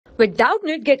With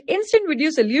Doubtnut, get instant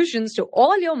video solutions to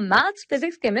all your maths,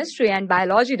 physics, chemistry, and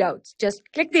biology doubts. Just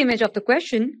click the image of the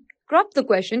question, crop the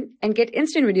question, and get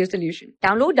instant video solution.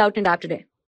 Download Doubtnut app today.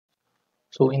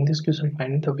 So in this question,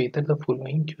 find the whether the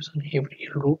following question have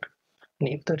real root, and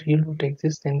if the real root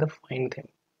exists, then find them.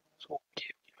 So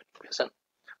given question.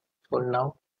 So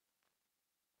now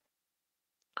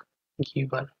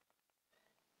given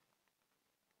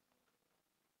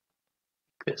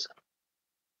equation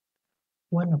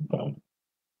 1 upon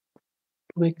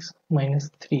 2x minus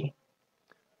 3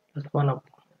 plus 1 upon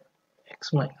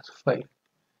x minus 5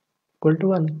 equal to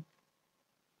 1.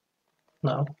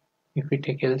 Now if we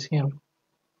take LCM,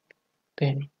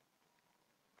 then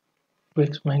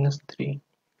 2x minus 3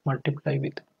 multiply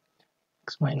with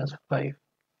x minus 5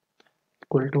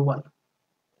 equal to 1.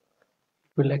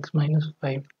 Will x minus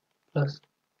 5 plus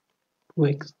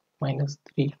 2x minus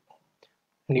 3,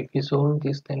 and if we solve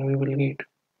this, then we will get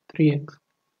 3x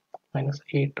minus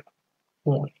 8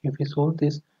 more. If we solve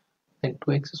this, then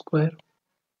 2x square,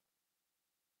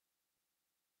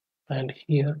 and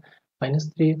here minus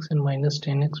 3x and minus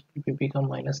 10x will become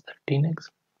minus 13x,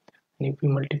 and if we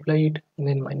multiply it,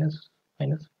 then minus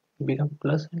will become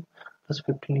plus, and plus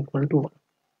 15 equal to 1.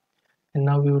 And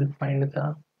now we will find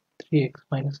the 3x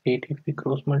minus 8. If we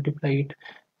cross multiply it,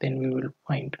 then we will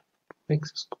find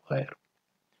 2x square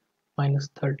minus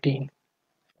 13x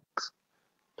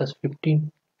plus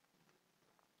 15.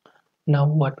 Now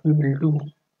what we will do,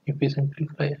 if we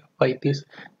simplify by this,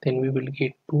 then we will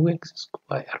get 2x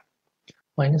square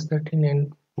minus 13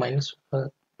 and minus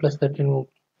plus 13 will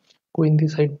go in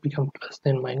this side, become plus,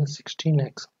 then minus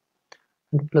 16x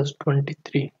and plus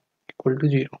 23 equal to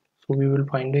 0. So we will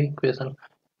find the equation.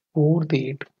 For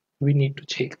that, we need to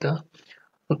check the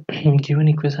given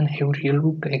equation have real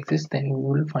root exists, then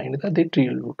we will find that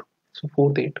real root. So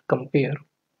for that, compare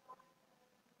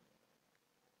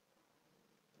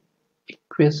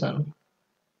equation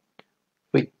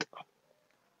with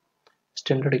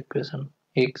standard equation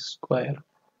x square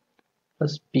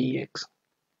plus bx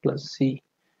plus c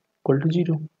equal to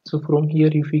 0. So from here,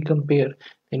 if we compare,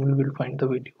 then we will find the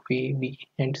value of a, b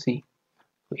and c.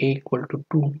 So a equal to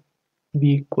 2,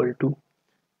 b equal to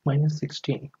minus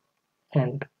 16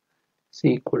 and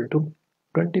c equal to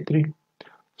 23.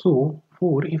 So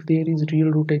for if there is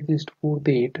real root exist, for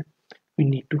that we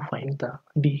need to find the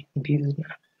this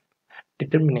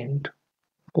determinant.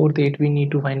 For that we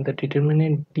need to find the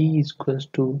determinant d is equals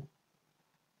to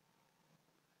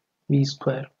b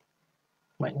square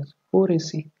minus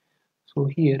 4ac. So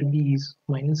here b is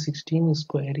minus 16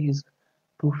 square is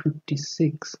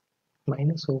 256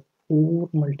 minus of 4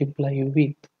 multiply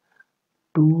with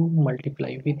 2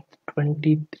 multiply with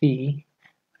 23,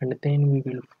 and then we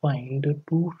will find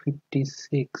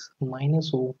 256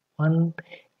 minus of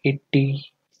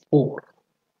 184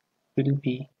 will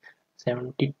be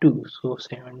 72. So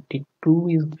 72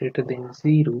 is greater than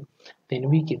 0, then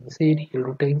we can say real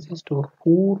root exists. So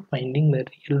for finding the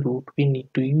real root, we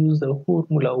need to use the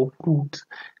formula of roots.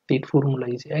 That formula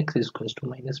is x is equals to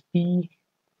minus p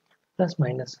plus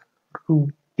minus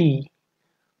root t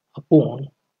upon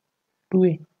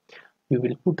 2a. We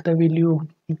will put the value of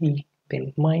p,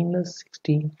 then minus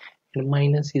 16, and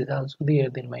minus is also there,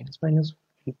 then minus will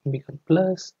become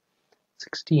plus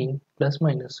 16 plus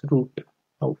minus root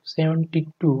of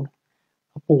 72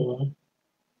 upon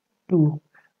 2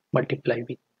 multiply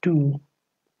with 2,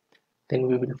 then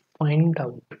we will find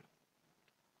out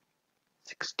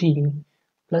 16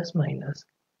 plus minus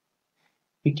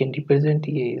we can represent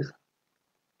as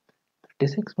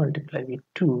 36 multiply with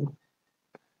 2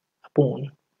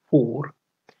 upon 4.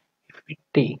 If we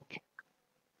take,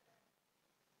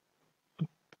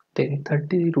 then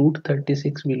root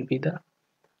 36 will be the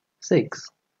 6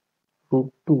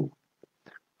 root 2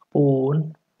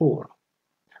 upon 4.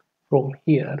 From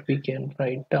here we can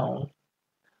write down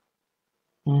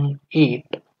 8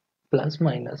 plus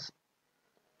minus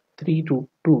 3 root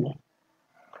 2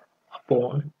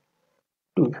 upon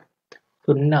 2.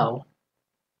 So now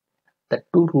the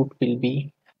 2 root will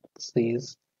be x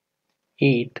is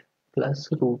 8 plus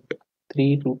root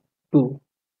 3 root 2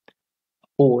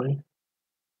 upon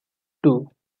 2.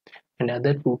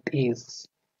 Another root is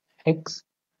x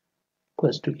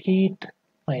equals to 8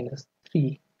 minus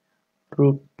 3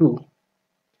 root 2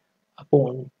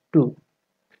 upon 2.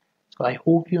 So I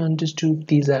hope you understood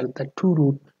these are the two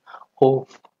roots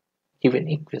of given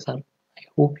equation. I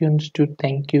hope you understood.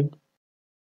 Thank you.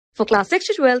 For class 6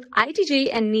 to 12, IIT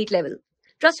JEE and NEET level.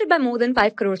 Trusted by more than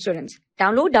 5 crore students.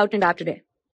 Download Doubtnut app today.